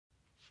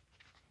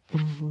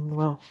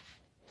Wow,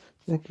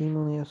 that game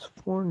only has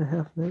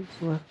 4.5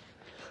 minutes left.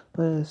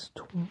 But it's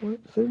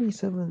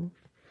 37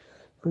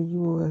 for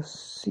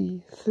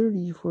USC,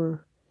 30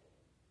 for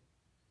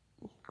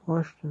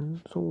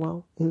Washington. So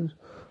wow, is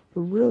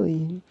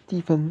really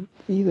defense.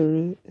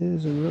 Either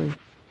is a really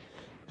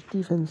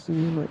defense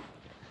game. Like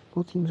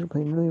both teams are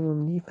playing really well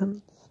in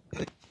defense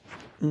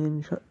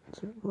and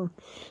shots.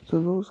 So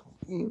those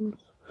games,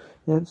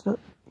 yeah, it's not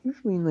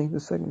usually in like the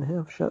second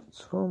half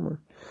shots fall more.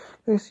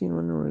 I've seen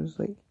one where it's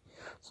like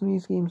some of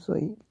these games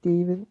like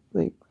David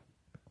like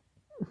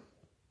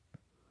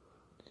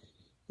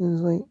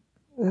is like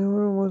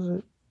where was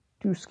it?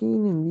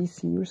 Duquesne and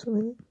VCU or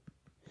something.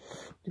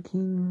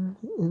 Duquesne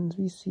and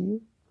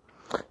VCU.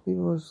 I believe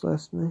it was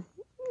last night,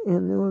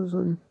 and it was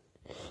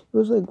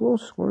like low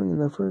scoring in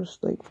the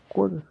first like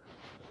quarter,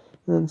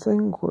 and then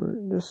second quarter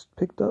just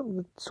picked up.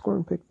 The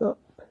scoring picked up,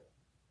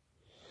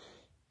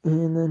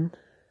 and then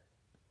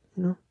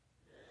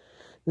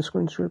the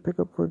scoring started to pick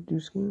up for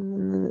Duquesne,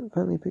 and then it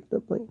finally picked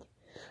up like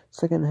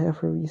second half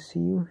for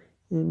VCU,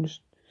 and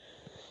just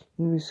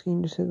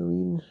Duquesne just had the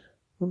lead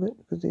a little bit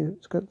because they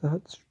got the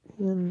hot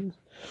hands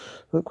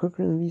a bit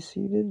quicker than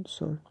VCU did.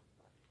 So,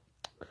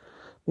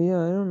 but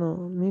yeah, I don't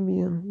know. Maybe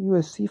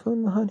USC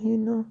found the hot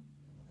hand now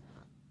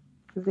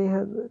because they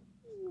had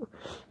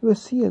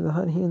USC had the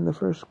hot hand in the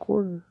first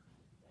quarter.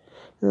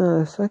 And then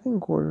the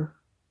second quarter,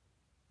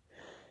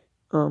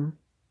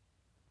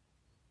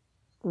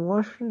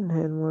 Washington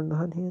had more of the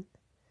hot hand.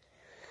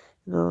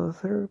 Now the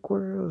third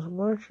quarter it was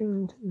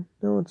Washington.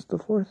 Now it's the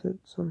fourth.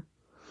 It's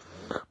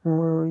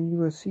more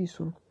USC.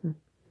 So,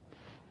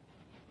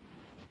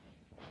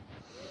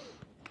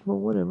 well,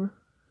 whatever.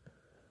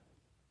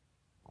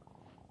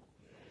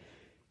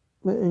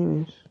 But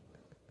anyways,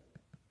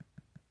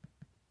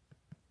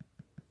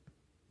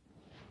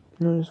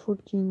 now there's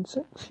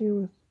 14-6 here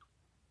with.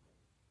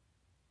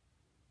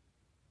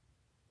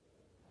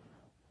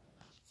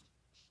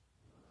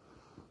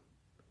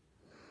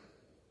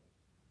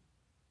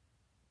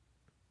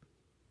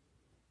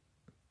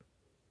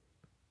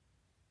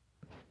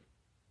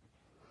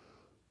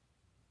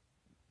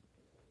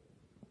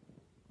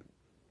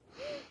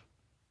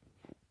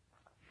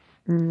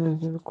 And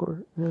there's the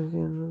quarter. There's the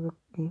end of the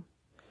game.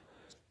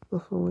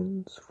 Buffalo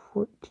wins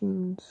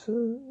 14-6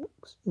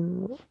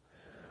 in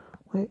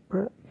White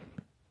Prep.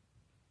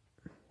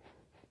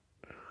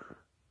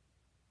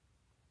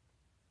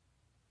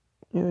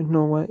 Yeah,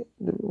 no,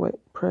 the White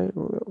Pride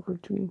were out for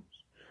 2 games.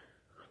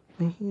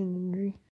 My hand injury.